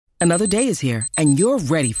Another day is here, and you're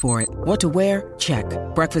ready for it. What to wear? Check.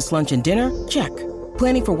 Breakfast, lunch, and dinner? Check.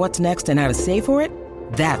 Planning for what's next and how to save for it?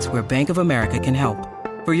 That's where Bank of America can help.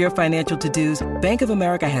 For your financial to-dos, Bank of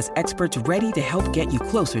America has experts ready to help get you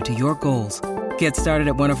closer to your goals. Get started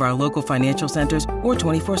at one of our local financial centers or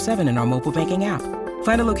 24/7 in our mobile banking app.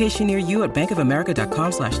 Find a location near you at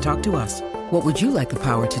bankofamerica.com/talktous. What would you like the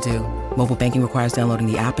power to do? Mobile banking requires downloading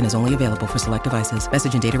the app and is only available for select devices.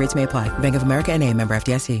 Message and data rates may apply. Bank of America N.A., member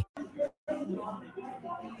FDIC.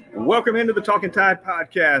 Welcome into the Talking Tide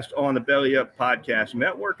podcast on the Belly Up Podcast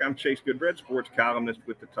Network. I'm Chase Goodbread, sports columnist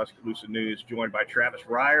with the Tuscaloosa News, joined by Travis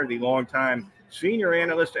Reier, the longtime senior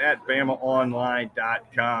analyst at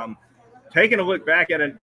BamaOnline.com. Taking a look back at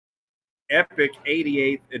an epic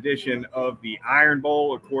 88th edition of the Iron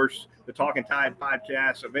Bowl. Of course, the Talking Tide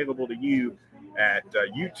podcast available to you at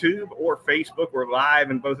YouTube or Facebook. We're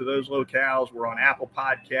live in both of those locales. We're on Apple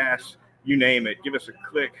Podcasts. You name it. Give us a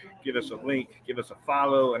click, give us a link, give us a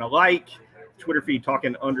follow and a like. Twitter feed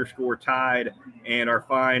Talkin_Tide, and our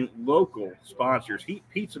fine local sponsors, Heat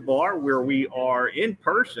Pizza Bar, where we are in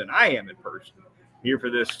person. I am in person here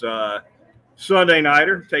for this Sunday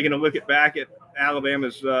nighter, taking a look back at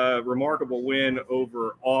Alabama's remarkable win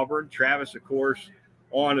over Auburn. Travis, of course,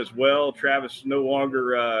 on as well. Travis no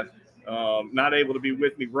longer not able to be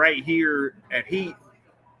with me right here at Heat,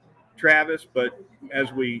 Travis, but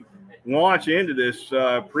as we launch into this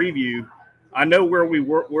preview, I know where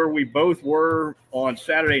we both were on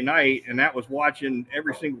Saturday night, and that was watching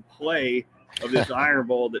every single play of this Iron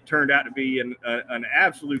Bowl that turned out to be an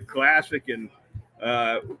absolute classic. And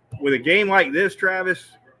with a game like this,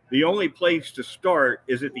 Travis, the only place to start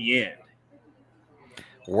is at the end.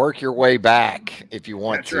 Work your way back if you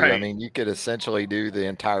want to. Right. I mean, you could essentially do the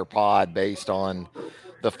entire pod based on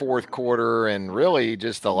the fourth quarter and really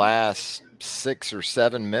just the last 6 or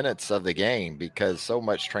 7 minutes of the game, because so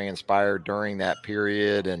much transpired during that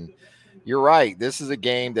period. And you're right, this is a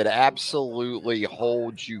game that absolutely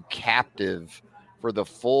holds you captive for the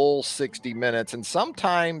full 60 minutes and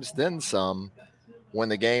sometimes then some when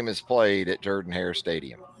the game is played at Jordan-Hare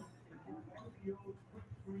Stadium.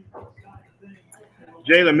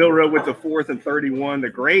 Jalen Milroe with the 4th and 31, the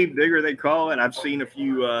grave digger they call it. I've seen a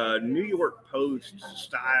few New York Post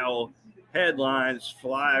style headlines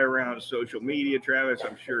fly around social media, Travis.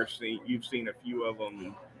 I'm sure you've seen a few of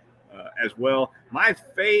them as well. My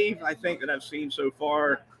fave, I think, that I've seen so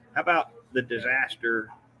far, how about the disaster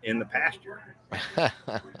in the pasture?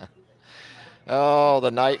 Oh,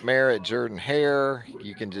 the nightmare at Jordan-Hare.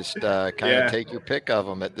 You can just kind of take your pick of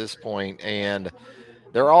them at this point. And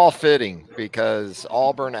they're all fitting because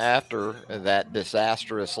Auburn, after that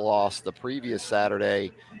disastrous loss the previous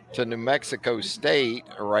Saturday to New Mexico State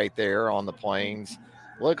right there on the Plains,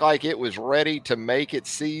 looked like it was ready to make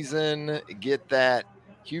its season, get that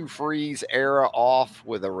Hugh Freeze era off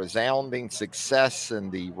with a resounding success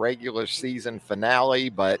in the regular season finale.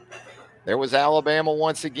 But there was Alabama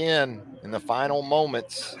once again in the final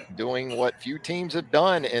moments doing what few teams have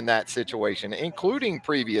done in that situation, including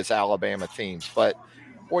previous Alabama teams. But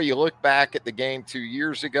boy, you look back at the game 2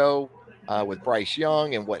 years ago with Bryce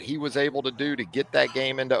Young and what he was able to do to get that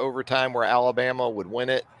game into overtime where Alabama would win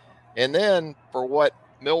it. And then for what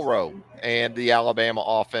Milroe and the Alabama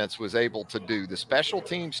offense was able to do. The special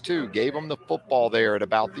teams, too, gave them the football there at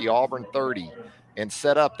about the Auburn 30 and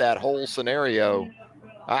set up that whole scenario.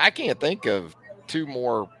 I can't think of two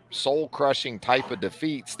more soul-crushing type of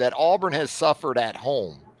defeats that Auburn has suffered at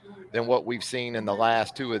home than what we've seen in the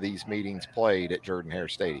last two of these meetings played at Jordan-Hare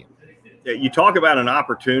Stadium. Yeah, you talk about an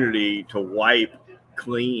opportunity to wipe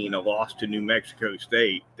clean a loss to New Mexico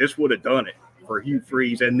State. This would have done it for Hugh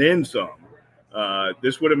Freeze and then some.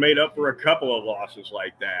 This would have made up for a couple of losses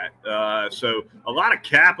like that. So a lot of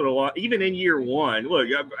capital, even in year one. Look,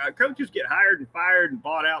 coaches get hired and fired and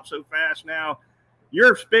bought out so fast now.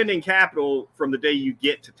 You're spending capital from the day you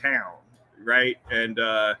get to town, right? And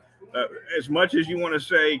as much as you want to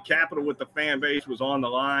say capital with the fan base was on the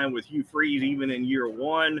line with Hugh Freeze even in year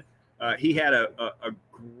one, he had a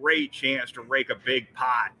great chance to rake a big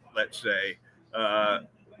pot, let's say,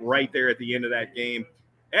 right there at the end of that game.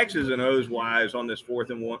 X's and O's wise on this 4th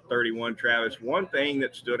and 31, Travis, one thing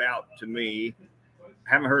that stood out to me,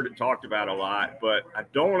 haven't heard it talked about a lot, but I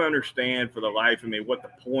don't understand for the life of me what the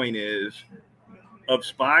point is of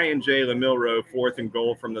spying Jalen Milroe 4th and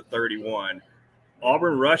goal from the 31.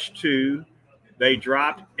 Auburn rushed 2. They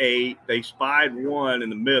dropped 8. They spied 1 in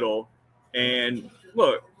the middle. And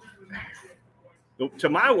look, to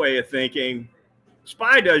my way of thinking,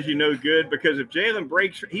 spy does you no good because if Jalen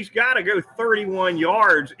breaks, he's got to go 31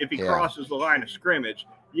 yards if he crosses the line of scrimmage.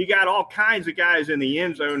 You got all kinds of guys in the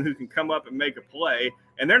end zone who can come up and make a play.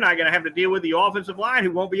 and they're not going to have to deal with the offensive line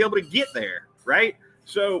who won't be able to get there, right?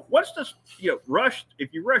 So what's the rush?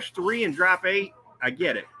 If you rush 3 and drop 8, I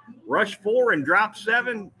get it. Rush 4 and drop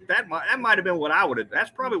 7, that might have been what I would have.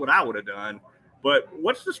 That's probably what I would have done. But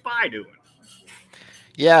what's the spy doing?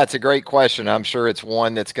 Yeah, it's a great question. I'm sure it's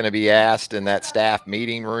one that's going to be asked in that staff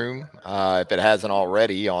meeting room if it hasn't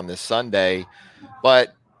already on this Sunday.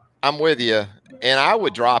 But I'm with you, and I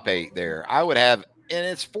would drop 8 there. I would have, and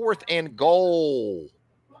it's 4th and goal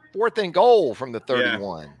from the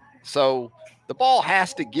 31. Yeah. So the ball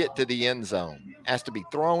has to get to the end zone, has to be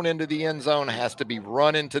thrown into the end zone, has to be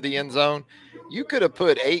run into the end zone. You could have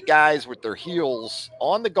put 8 guys with their heels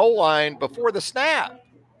on the goal line before the snap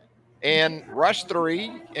and rush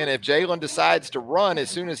 3. And if Jalen decides to run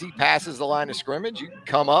as soon as he passes the line of scrimmage, you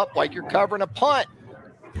come up like you're covering a punt.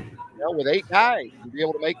 With 8 guys and be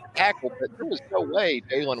able to make the tackle, but there was no way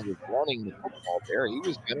Jalen was running the football there. He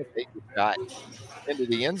was going to take the shot into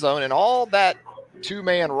the end zone, and all that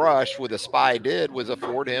 2-man rush with a spy did was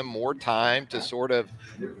afford him more time to sort of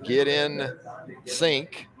get in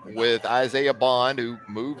sync with Isaiah Bond, who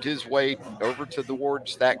moved his way over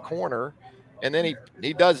towards that corner. And then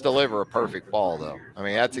he does deliver a perfect ball, though. I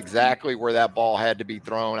mean, that's exactly where that ball had to be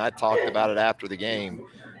thrown. I talked about it after the game.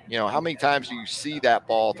 How many times do you see that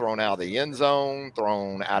ball thrown out of the end zone,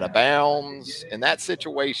 thrown out of bounds? In that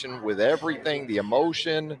situation, with everything, the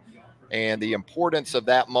emotion and the importance of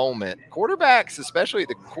that moment, quarterbacks, especially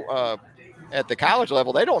at the college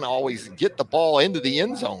level, they don't always get the ball into the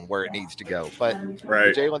end zone where it needs to go. But to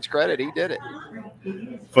Jalen's credit, he did it.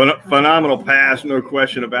 Phenomenal pass, no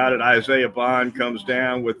question about it. Isaiah Bond comes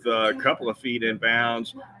down with a couple of feet in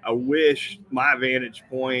bounds. I wish my vantage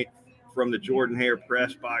point from the Jordan Hare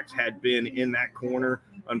press box had been in that corner.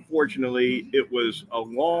 Unfortunately, it was a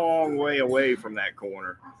long way away from that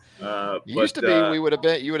corner. Used to be, you would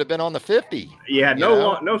have been on the 50. Yeah,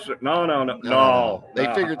 no, sir. No.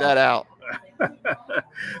 They figured that out.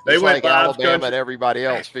 They went like Alabama and everybody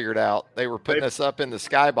else figured out. They were putting us up in the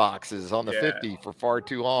sky boxes on the 50 for far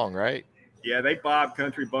too long, right? Yeah, they Bob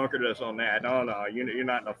Country bunkered us on that. No, you're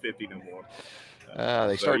not in the 50 no more.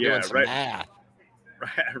 They started doing some math.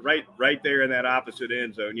 Right there in that opposite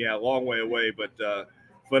end zone. Yeah, a long way away, but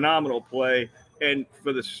phenomenal play. And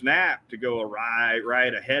for the snap to go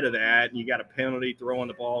right ahead of that, and you got a penalty throwing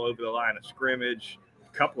the ball over the line of scrimmage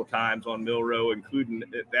a couple of times on Milroe, including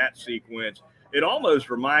that sequence. It almost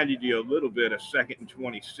reminded you a little bit of 2nd and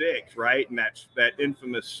 26, right? And that's that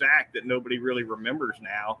infamous sack that nobody really remembers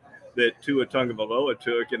now that Tua Tagovailoa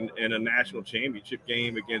took in a national championship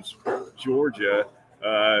game against Georgia.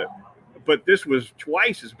 But this was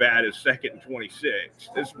twice as bad as 2nd and 26.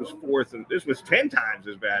 This was 10 times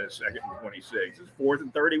as bad as 2nd and 26. It's 4th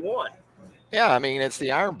and 31. Yeah, I mean, it's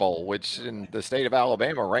the Iron Bowl, which in the state of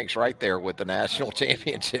Alabama ranks right there with the national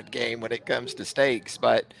championship game when it comes to stakes.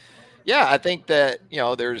 But yeah, I think that,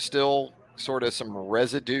 there's still sort of some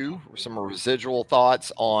residue, some residual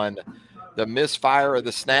thoughts on the misfire of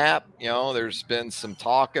the snap. There's been some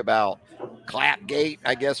talk about Clapgate,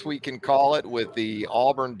 I guess we can call it, with the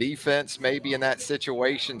Auburn defense maybe in that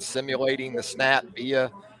situation simulating the snap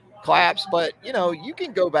via claps. But, you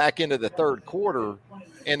can go back into the third quarter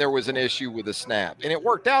and there was an issue with the snap. And it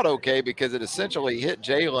worked out okay because it essentially hit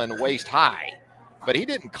Jalen waist high. But he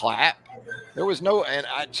didn't clap. There was no – and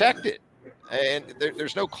I checked it. And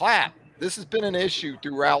there's no clap. This has been an issue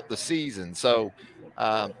throughout the season. So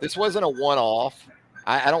this wasn't a one-off.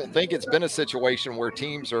 I don't think it's been a situation where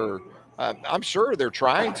teams are I'm sure they're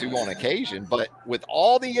trying to on occasion, but with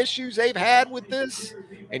all the issues they've had with this,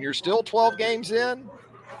 and you're still 12 games in,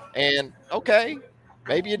 and okay,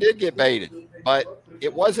 maybe you did get baited, but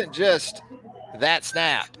it wasn't just that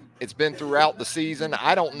snap. It's been throughout the season.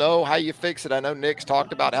 I don't know how you fix it. I know Nick's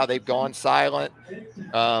talked about how they've gone silent.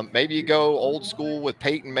 Maybe you go old school with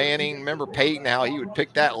Peyton Manning. Remember Peyton, how he would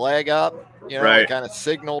pick that leg up, and kind of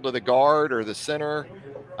signal to the guard or the center,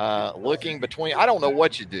 looking between. I don't know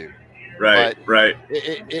what you do. Right.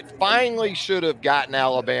 It finally should have gotten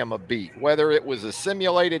Alabama beat, whether it was a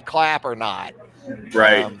simulated clap or not.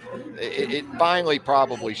 Right. It finally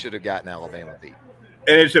probably should have gotten Alabama beat.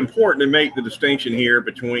 And it's important to make the distinction here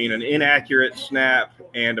between an inaccurate snap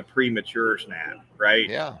and a premature snap, right?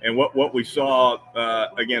 Yeah. And what we saw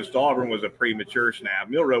against Auburn was a premature snap.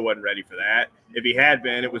 Milroe wasn't ready for that. If he had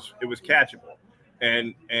been, it was catchable.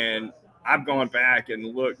 And I've gone back and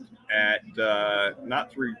looked at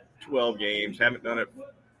not through 12 games, haven't done it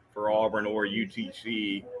for Auburn or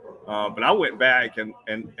UTC, but I went back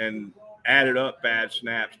and added up bad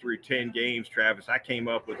snaps through 10 games, Travis. I came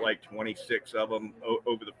up with like 26 of them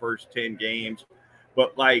over the first 10 games,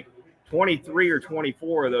 but like 23 or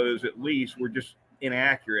 24 of those at least were just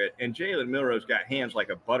inaccurate, and Jalen Milroe's got hands like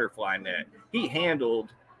a butterfly net. He handled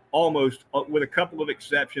almost, with a couple of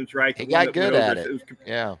exceptions, right? He got good at it.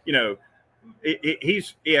 Yeah.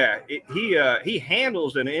 He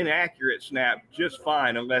handles an inaccurate snap just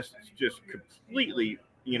fine, unless it's just completely,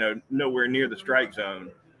 nowhere near the strike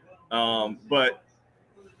zone. But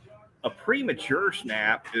a premature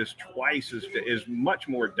snap is is much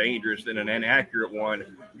more dangerous than an inaccurate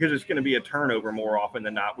one, because it's going to be a turnover more often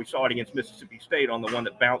than not. We saw it against Mississippi State on the one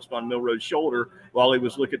that bounced on Milroe's shoulder while he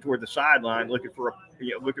was looking toward the sideline, looking for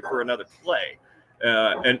another play,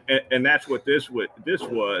 and that's what this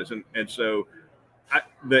was, and so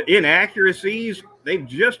the inaccuracies, they've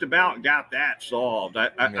just about got that solved.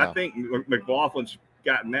 I think McLaughlin's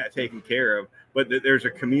gotten that taken care of, but there's a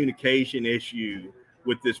communication issue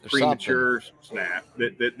with this premature snap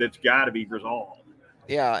that's got to be resolved.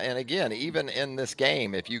 Yeah, and again, even in this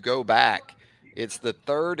game, if you go back, it's the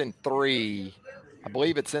 3rd and 3. I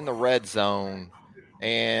believe it's in the red zone,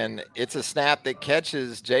 and it's a snap that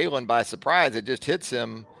catches Jalen by surprise. It just hits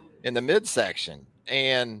him in the midsection,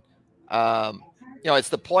 and it's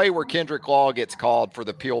the play where Kendrick Law gets called for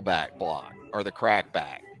the peel back block or the crack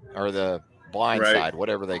back or the blind side,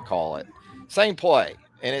 whatever they call it. Same play,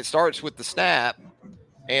 and it starts with the snap.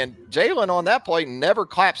 And Jalen on that play never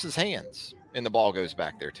claps his hands, and the ball goes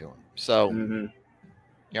back there to him. So,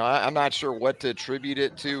 I'm not sure what to attribute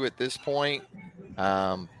it to at this point.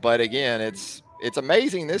 But again, it's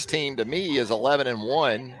amazing. This team, to me, is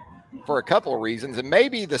 11-1 for a couple of reasons, and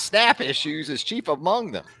maybe the snap issues is chief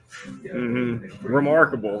among them.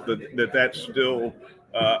 Remarkable that's still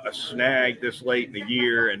a snag this late in the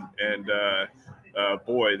year, and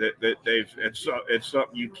boy, that it's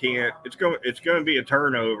something you can't. It's going to be a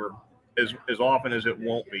turnover as often as it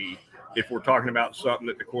won't be if we're talking about something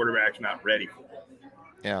that the quarterback's not ready for.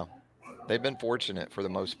 Yeah, they've been fortunate for the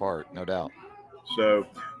most part, no doubt. So,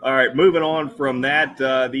 all right, moving on from that,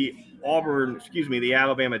 the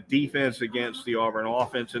Alabama defense against the Auburn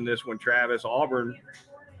offense in this one, Travis. Auburn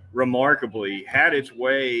remarkably had its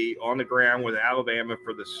way on the ground with Alabama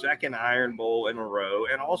for the second Iron Bowl in a row,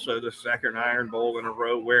 and also the second Iron Bowl in a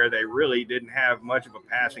row where they really didn't have much of a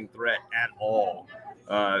passing threat at all.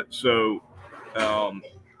 I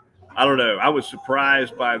don't know. I was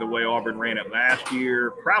surprised by the way Auburn ran it last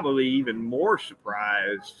year, probably even more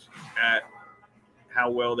surprised at how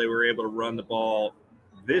well they were able to run the ball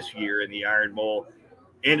this year in the Iron Bowl.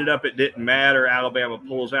 Ended up it didn't matter. Alabama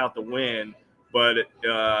pulls out the win. But,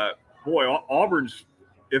 Auburn's,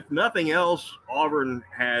 if nothing else, Auburn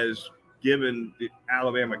has given the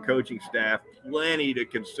Alabama coaching staff plenty to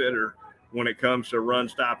consider when it comes to run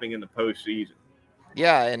stopping in the postseason.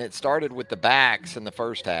 Yeah, and it started with the backs in the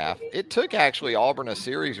first half. It took actually Auburn a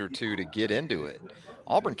series or two to get into it.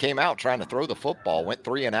 Auburn came out trying to throw the football, went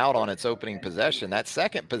 3 and out on its opening possession. That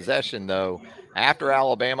second possession, though, after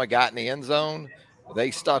Alabama got in the end zone, they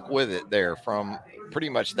stuck with it there from pretty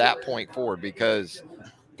much that point forward, because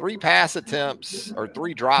 3 pass attempts or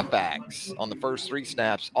 3 dropbacks on the first 3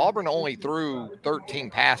 snaps. Auburn only threw 13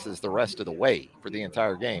 passes the rest of the way for the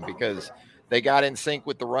entire game because they got in sync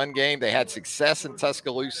with the run game. They had success in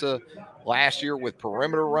Tuscaloosa last year with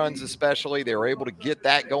perimeter runs especially. They were able to get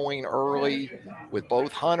that going early with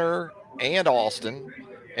both Hunter and Alston.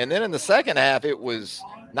 And then in the second half, it was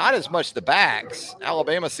not as much the backs.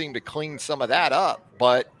 Alabama seemed to clean some of that up,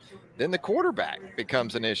 but then the quarterback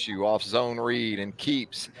becomes an issue off zone read and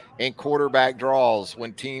keeps and quarterback draws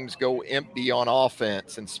when teams go empty on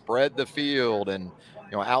offense and spread the field. And,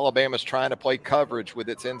 Alabama's trying to play coverage with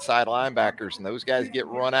its inside linebackers, and those guys get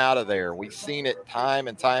run out of there. We've seen it time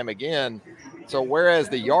and time again. So whereas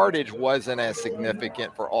the yardage wasn't as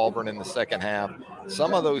significant for Auburn in the second half,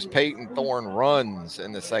 some of those Peyton Thorne runs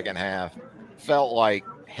in the second half felt like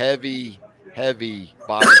heavy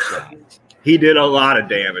body shots. He did a lot of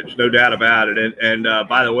damage, no doubt about it. And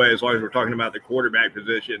by the way, as long as we're talking about the quarterback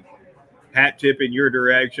position, hat tip in your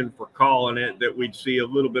direction for calling it that we'd see a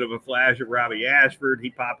little bit of a flash of Robbie Ashford. He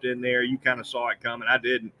popped in there. You kind of saw it coming. I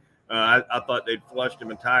didn't. I thought they'd flushed him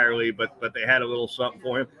entirely, but they had a little something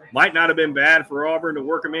for him. Might not have been bad for Auburn to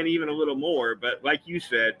work him in even a little more, but like you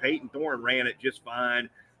said, Peyton Thorne ran it just fine.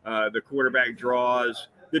 The quarterback draws,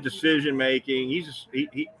 the decision making.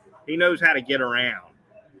 He knows how to get around.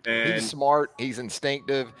 And he's smart. He's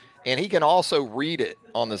instinctive. And he can also read it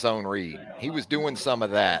on the zone read. He was doing some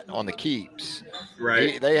of that on the keeps.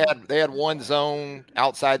 Right. They had one zone,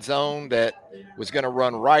 outside zone, that was going to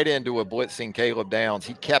run right into a blitzing Caleb Downs.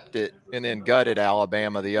 He kept it and then gutted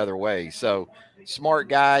Alabama the other way. So smart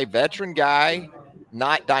guy, veteran guy,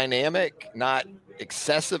 not dynamic, not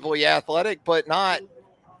excessively athletic, but not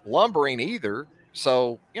lumbering either.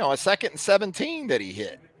 So, a 2nd and 17 that he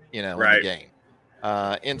hit, in the Right. game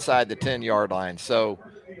inside the 10-yard line. So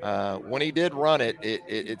when he did run it,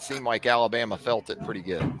 it seemed like Alabama felt it pretty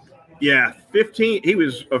good. Yeah, 15. He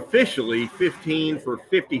was officially 15 for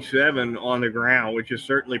 57 on the ground, which is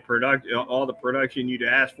certainly all the production you'd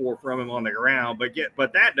ask for from him on the ground.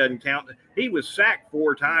 But that doesn't count. He was sacked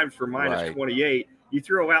 4 times for minus Right. 28. You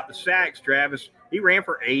throw out the sacks, Travis. He ran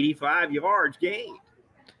for 85 yards gained.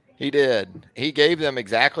 He did. He gave them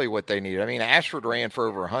exactly what they needed. I mean, Ashford ran for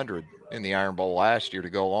over 100 in the Iron Bowl last year to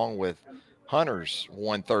go along with Hunter's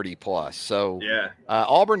 130 plus. So Yeah.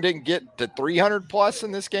 Auburn didn't get to 300 plus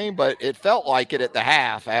in this game, but it felt like it at the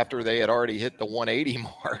half after they had already hit the 180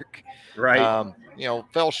 mark. Right.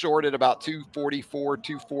 Fell short at about 244,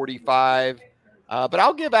 245. But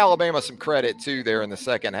I'll give Alabama some credit too there in the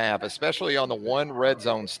second half, especially on the one red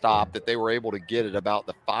zone stop that they were able to get at about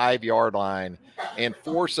the 5-yard line and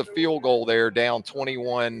force a field goal there down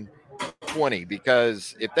 21-20.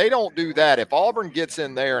 Because if they don't do that, if Auburn gets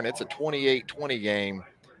in there and it's a 28-20 game,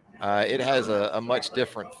 it has a much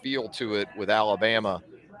different feel to it with Alabama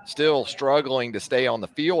still struggling to stay on the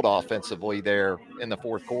field offensively there in the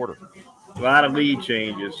fourth quarter. A lot of lead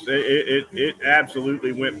changes. It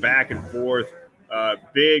absolutely went back and forth.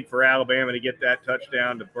 Big for Alabama to get that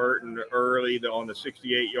touchdown to Burton early on the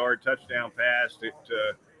 68-yard touchdown pass that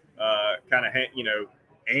kind of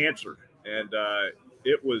answered, and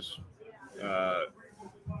it was.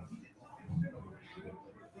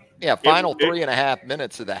 Final 3.5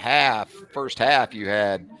 minutes of the half. First half, you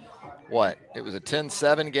had what? It was a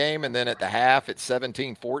 10-7 game, and then at the half, it's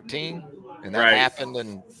 17-14, and that happened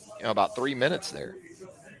in about 3 minutes there.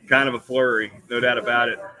 Kind of a flurry, no doubt about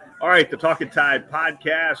it. All right, the Talkin' Tide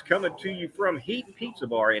podcast coming to you from Heat Pizza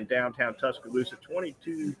Bar in downtown Tuscaloosa,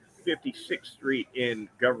 2256th Street in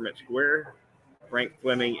Government Square. Frank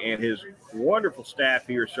Fleming and his wonderful staff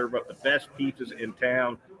here serve up the best pizzas in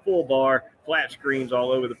town. Full bar, flat screens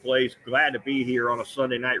all over the place. Glad to be here on a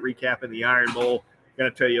Sunday night recapping the Iron Bowl.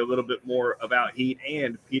 Going to tell you a little bit more about Heat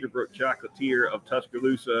and Peterbrook Chocolatier of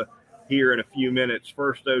Tuscaloosa here in a few minutes.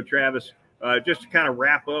 First, though, Travis, just to kind of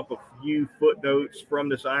wrap up a few footnotes from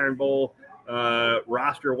this Iron Bowl,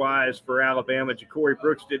 roster-wise for Alabama, Ja'Cory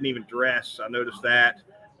Brooks didn't even dress. I noticed that.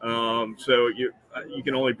 So you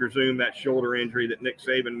can only presume that shoulder injury that Nick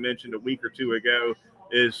Saban mentioned a week or two ago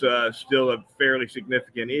is still a fairly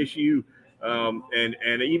significant issue. And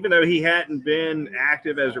even though he hadn't been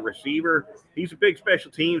active as a receiver, he's a big special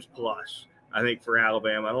teams plus, I think, for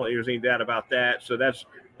Alabama. I don't think there's any doubt about that. So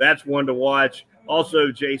that's one to watch. Also,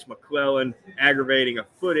 Jace McClellan aggravating a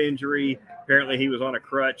foot injury. Apparently he was on a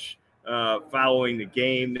crutch following the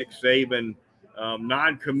game. Nick Saban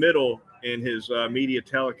non-committal in his media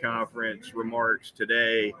teleconference remarks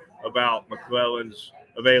today about McClellan's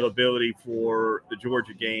availability for the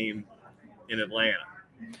Georgia game in Atlanta.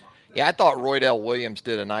 Yeah, I thought Roydell Williams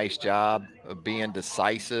did a nice job of being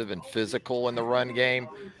decisive and physical in the run game.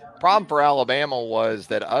 Problem for Alabama was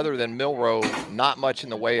that other than Milroe, not much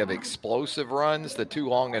in the way of explosive runs. The 2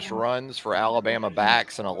 longest runs for Alabama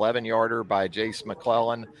backs, an 11-yarder by Jace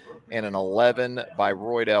McClellan and an 11 by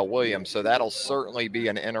Roydell Williams. So that'll certainly be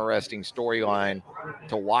an interesting storyline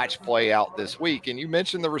to watch play out this week. And you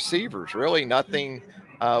mentioned the receivers. Really nothing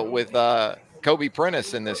with Kobe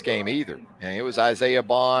Prentice in this game either. And it was Isaiah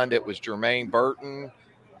Bond, it was Jermaine Burton,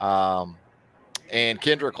 and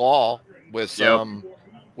Kendrick Law with some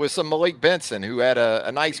Malik Benson, who had a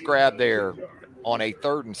nice grab there on a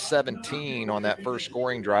 3rd and 17 on that first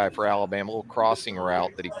scoring drive for Alabama, a little crossing route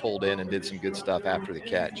that he pulled in and did some good stuff after the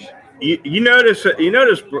catch. You notice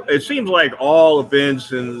it seems like all of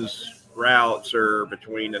Benson's routes are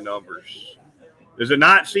between the numbers. Does it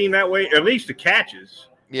not seem that way? At least the catches,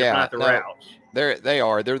 not the routes. They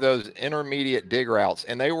are. They're those intermediate dig routes.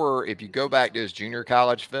 And they were, if you go back to his junior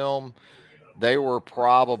college film, they were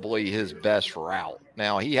probably his best route.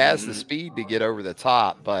 Now, he has the speed to get over the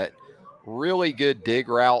top, but really good dig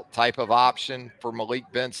route type of option for Malik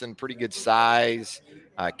Benson. Pretty good size,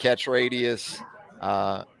 catch radius,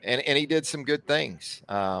 and he did some good things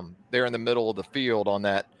there in the middle of the field on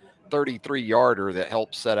that 33-yarder that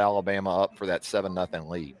helped set Alabama up for that 7-0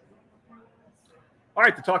 lead. All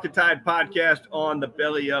right, the Talkin' Tide podcast on the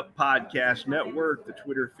Belly Up Podcast Network. The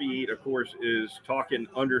Twitter feed, of course, is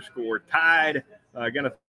Talkin_Tide. Going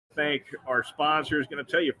to thank our sponsors. Going to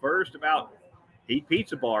tell you first about Heat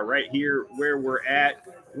Pizza Bar right here where we're at.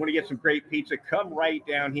 You want to get some great pizza, come right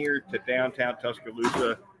down here to downtown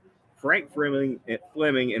Tuscaloosa. Frank Fleming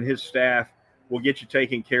and his staff will get you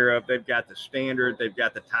taken care of. They've got the standard. They've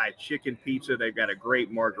got the Thai chicken pizza. They've got a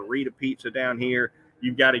great margarita pizza down here.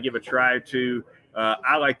 You've got to give a try to.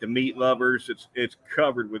 I like the meat lovers. It's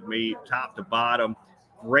covered with meat, top to bottom.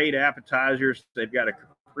 Great appetizers. They've got a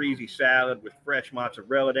caprese salad with fresh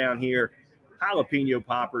mozzarella down here, jalapeno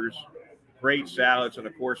poppers, great salads, and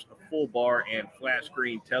of course a full bar and flat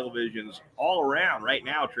screen televisions all around right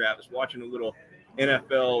now. Travis, watching a little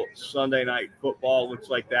NFL Sunday night football. Looks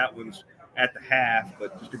like that one's at the half,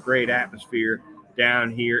 but just a great atmosphere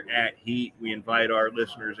down here at Heat. We invite our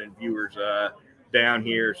listeners and viewers down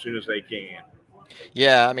here as soon as they can.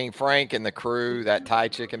 Yeah, I mean, Frank and the crew, that Thai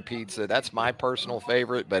chicken pizza, that's my personal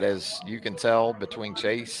favorite. But as you can tell between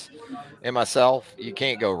Chase and myself, you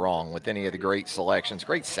can't go wrong with any of the great selections.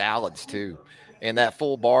 Great salads, too. And that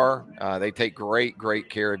full bar, they take great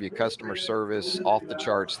care of you. Customer service off the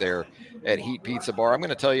charts there at Heat Pizza Bar. I'm going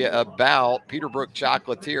to tell you about Peterbrook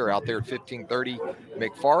Chocolatier out there at 1530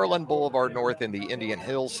 McFarland Boulevard North in the Indian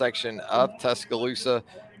Hills section of Tuscaloosa.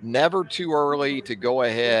 Never too early to go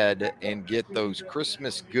ahead and get those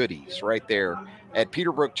Christmas goodies right there at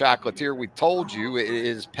Peterbrook Chocolatier. We told you it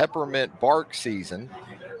is peppermint bark season.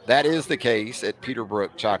 That is the case at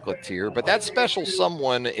Peterbrook Chocolatier, but that special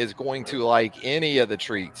someone is going to like any of the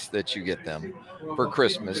treats that you get them for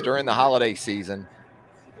Christmas during the holiday season.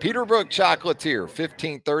 Peterbrook Chocolatier,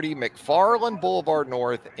 1530 McFarland Boulevard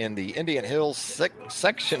North in the Indian Hills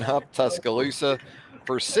section of Tuscaloosa.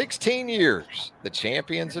 For 16 years, the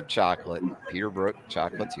champions of chocolate, Peterbrook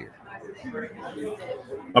Chocolatier.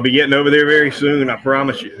 I'll be getting over there very soon, I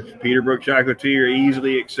promise you. Peterbrook Chocolatier,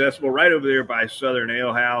 easily accessible, right over there by Southern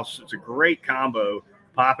Ale House. It's a great combo,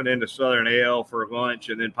 popping into Southern Ale for lunch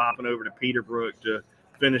and then popping over to Peterbrook to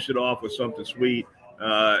finish it off with something sweet.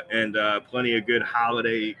 And plenty of good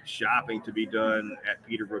holiday shopping to be done at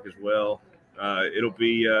Peterbrook as well. It'll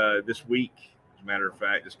be this week, as a matter of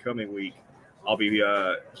fact, this coming week. I'll be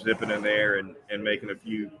zipping in there and making a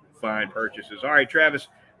few fine purchases. All right, Travis,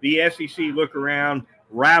 the SEC look around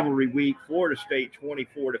rivalry week, Florida State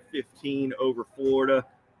 24-15 over Florida.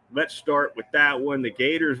 Let's start with that one. The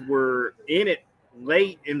Gators were in it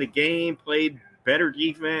late in the game, played better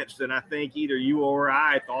defense than I think either you or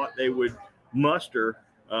I thought they would muster.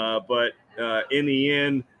 But in the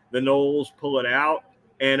end, the Noles pull it out.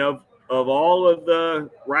 And of all of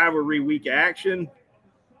the rivalry week action,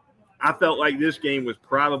 I felt like this game was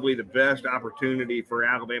probably the best opportunity for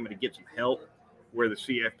Alabama to get some help where the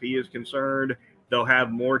CFP is concerned. They'll have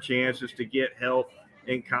more chances to get help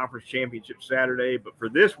in conference championship Saturday. But for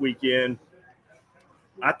this weekend,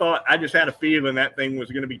 I just had a feeling that thing was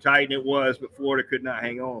going to be tight, and it was, but Florida could not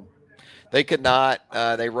hang on. They could not.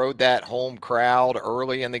 They rode that home crowd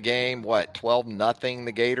early in the game. 12-0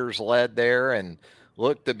 the Gators led there and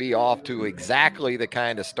looked to be off to exactly the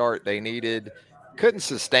kind of start they needed. Couldn't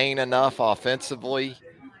sustain enough offensively.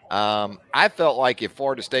 I felt like if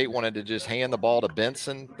Florida State wanted to just hand the ball to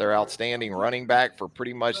Benson, their outstanding running back, for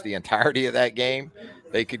pretty much the entirety of that game,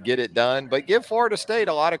 they could get it done. But give Florida State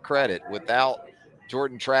a lot of credit. Without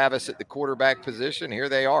Jordan Travis at the quarterback position, here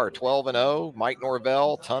they are, 12-0. Mike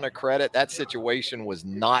Norvell, ton of credit. That situation was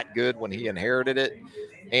not good when he inherited it.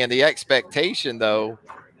 And the expectation, though,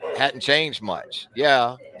 hadn't changed much.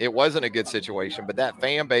 Yeah, it wasn't a good situation, but that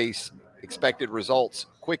fan base expected results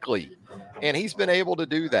quickly. And he's been able to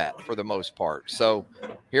do that for the most part. So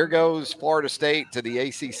here goes Florida State to the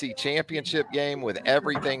ACC championship game with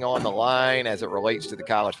everything on the line as it relates to the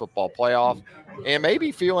college football playoff. And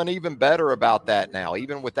maybe feeling even better about that now,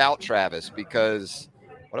 even without Travis, because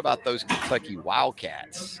what about those Kentucky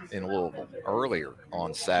Wildcats in Louisville earlier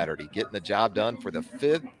on Saturday, getting the job done for the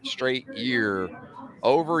 5th straight year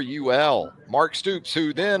over UL. Mark Stoops,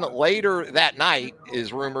 who then later that night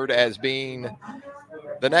is rumored as being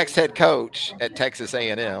the next head coach at Texas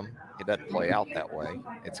A&M. It doesn't play out that way.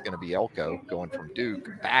 It's going to be Elko going from Duke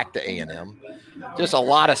back to A&M. Just a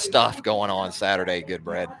lot of stuff going on Saturday, good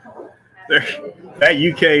bread. That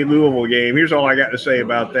UK Louisville game, here's all I got to say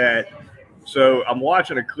about that. So I'm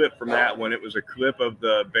watching a clip from that one. It was a clip of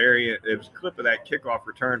that kickoff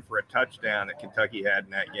return for a touchdown that Kentucky had in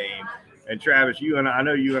that game. And Travis, I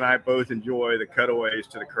know you and I both enjoy the cutaways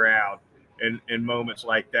to the crowd in moments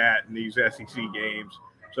like that in these SEC games.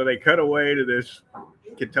 So they cut away to this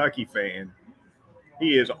Kentucky fan.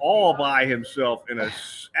 He is all by himself in an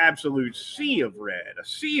absolute sea of red.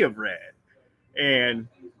 And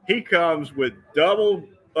he comes with double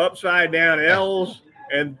upside down L's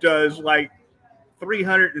and does like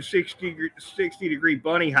 360 degree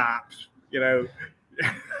bunny hops, in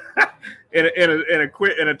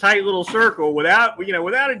a tight little circle without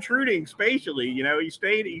intruding spatially. He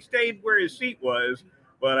stayed where his seat was,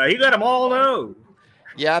 but he let them all know.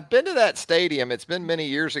 Yeah, I've been to that stadium. It's been many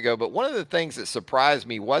years ago, but one of the things that surprised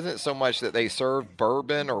me wasn't so much that they served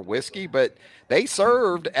bourbon or whiskey, but they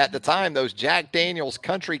served at the time those Jack Daniels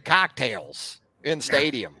country cocktails in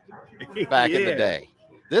stadium back in the Yeah. day.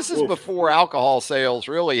 This is Well, before alcohol sales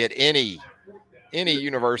really at any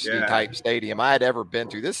university yeah. type stadium I had ever been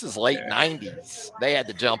to. This is late Yeah. 90s. They had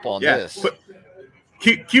to jump on Yeah. this.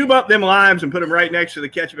 Cube up them limes and put them right next to the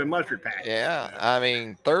ketchup and mustard packets. Yeah, I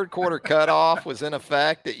mean, third quarter cutoff was in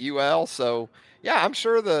effect at UL, so yeah, I'm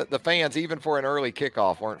sure the fans, even for an early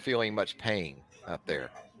kickoff, weren't feeling much pain up there.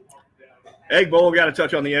 Egg Bowl, we got to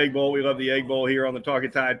touch on the Egg Bowl. We love the Egg Bowl here on the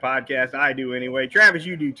Talkin' Tide podcast. I do anyway. Travis,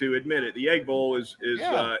 you do too. Admit it. The Egg Bowl is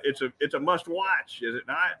Yeah, it's a must watch, is it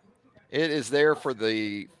not? it is there for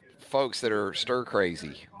the folks that are stir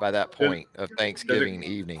crazy by that Does, point of does Thanksgiving it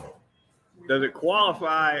evening. does it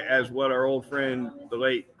qualify as what our old friend the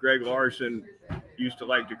late Greg Larson used to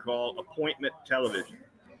like to call appointment television?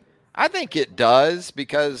 I think it does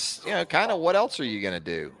because, kind of what else are you going to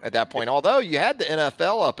do at that point? Although you had the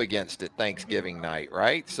NFL up against it Thanksgiving night,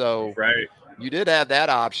 right? So Right. you did have that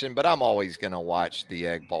option, but I'm always going to watch the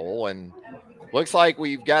Egg Bowl. And looks like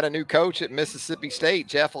we've got a new coach at Mississippi State,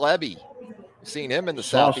 Jeff Lebby. Seen him in the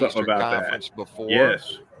Saw something Southeastern about that. Conference before.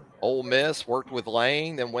 Yes. Ole Miss worked with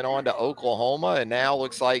Lane, then went on to Oklahoma, and now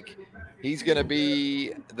looks like he's going to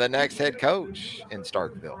be the next head coach in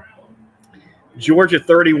Starkville. Georgia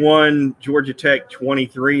 31, Georgia Tech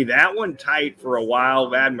 23. That one tight for a while.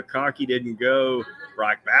 Vad McConkey didn't go.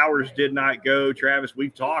 Brock Bowers did not go. Travis,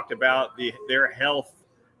 we've talked about their health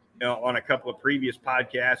on a couple of previous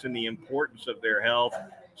podcasts and the importance of their health.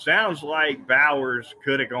 Sounds like Bowers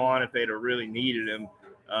could have gone if they'd have really needed him.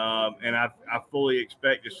 And I fully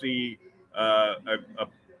expect to see a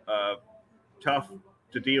tough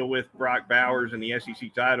to deal with Brock Bowers in the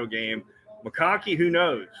SEC title game. McConkey, who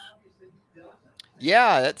knows?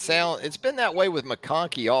 Yeah, it's been that way with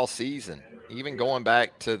McConkey all season, even going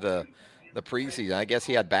back to the preseason. I guess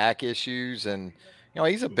he had back issues, and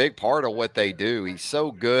he's a big part of what they do. He's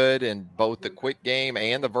so good in both the quick game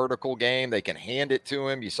and the vertical game. They can hand it to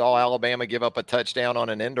him. You saw Alabama give up a touchdown on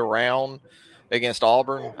an end around against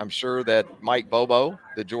Auburn. I'm sure that Mike Bobo,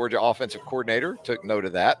 the Georgia offensive coordinator, took note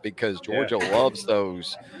of that because Georgia loves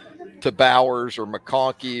those to Bowers or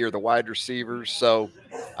McConkey or the wide receivers. So,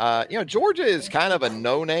 Georgia is kind of a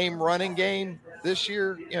no-name running game this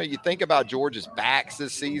year. You think about Georgia's backs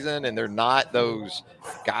this season, and they're not those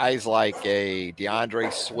guys like a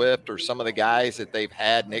DeAndre Swift or some of the guys that they've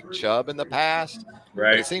had, Nick Chubb, in the past.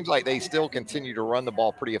 Right. But it seems like they still continue to run the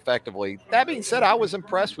ball pretty effectively. That being said, I was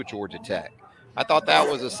impressed with Georgia Tech. I thought that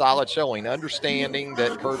was a solid showing, understanding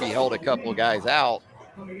that Kirby held a couple of guys out.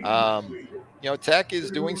 Tech is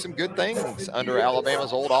doing some good things under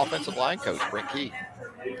Alabama's old offensive line coach, Brent Key.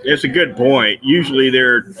 It's a good point. Usually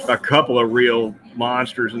there are a couple of real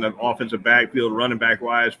monsters in the offensive backfield, running back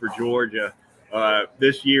wise for Georgia.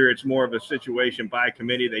 This year it's more of a situation by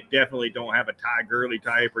committee. They definitely don't have a Ty Gurley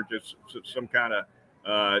type or just some kind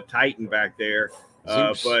of Titan back there.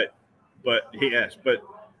 But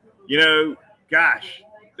gosh,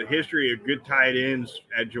 the history of good tight ends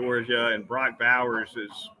at Georgia, and Brock Bowers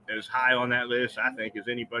is as high on that list, I think, as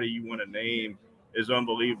anybody you want to name, is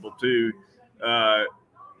unbelievable too.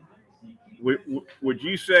 Would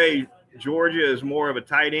you say Georgia is more of a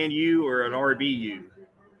tight end U or an RBU?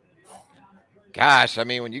 Gosh, I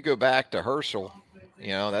mean, when you go back to Herschel,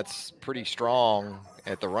 that's pretty strong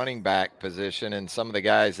at the running back position. And some of the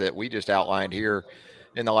guys that we just outlined here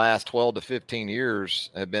in the last 12 to 15 years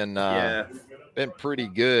have been pretty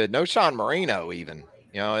good. No Sean Marino even,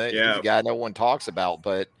 he's a guy no one talks about,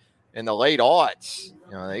 but in the late aughts,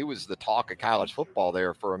 he was the talk of college football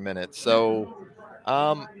there for a minute. So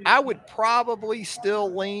I would probably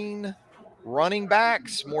still lean running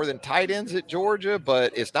backs more than tight ends at Georgia,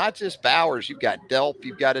 but it's not just Bowers. You've got Delp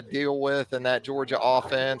you've got to deal with in that Georgia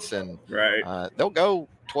offense, and they'll go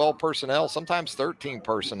 12 personnel, sometimes 13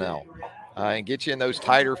 personnel, and get you in those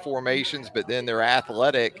tighter formations, but then they're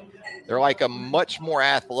athletic. They're like a much more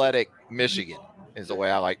athletic Michigan is the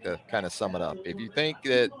way I like to kind of sum it up. If you think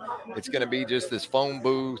that it's going to be just this phone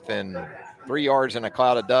booth and 3 yards in a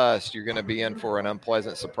cloud of dust, you're going to be in for an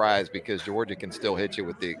unpleasant surprise because Georgia can still hit you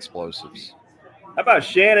with the explosives. How about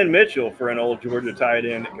Shannon Mitchell for an old Georgia tight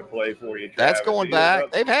end that can play for you, Travis? That's going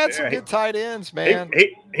back. They've had some good tight ends, man.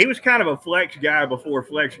 He was kind of a flex guy before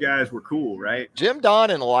flex guys were cool, right? Jim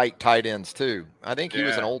Donnan liked tight ends too. I think he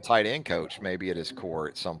was an old tight end coach maybe at his core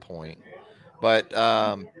at some point. But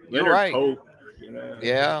you're right. Pope,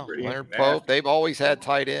 Leonard Pope. They've always had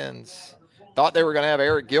tight ends. Thought they were going to have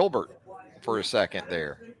Eric Gilbert for a second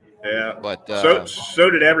there. Yeah, but so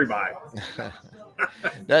did everybody.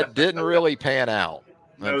 that didn't really pan out,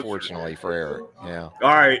 No, unfortunately, for Eric. Yeah.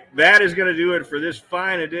 All right, that is going to do it for this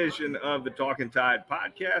fine edition of the Talkin' Tide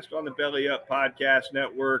podcast on the Belly Up Podcast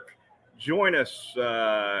Network. Join us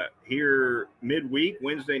here midweek,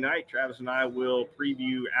 Wednesday night. Travis and I will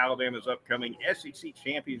preview Alabama's upcoming SEC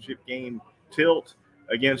championship game tilt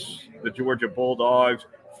against the Georgia Bulldogs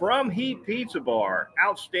from Heat Pizza Bar.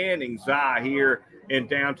 Outstanding za here in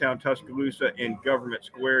downtown Tuscaloosa in Government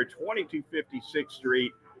Square, 2256th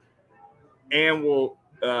Street. And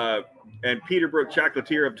Peterbrook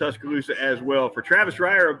Chocolatier of Tuscaloosa as well. For Travis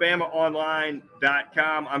Reier of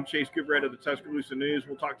BamaOnline.com, I'm Chase Goodbread of the Tuscaloosa News.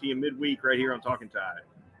 We'll talk to you midweek right here on Talkin' Tide.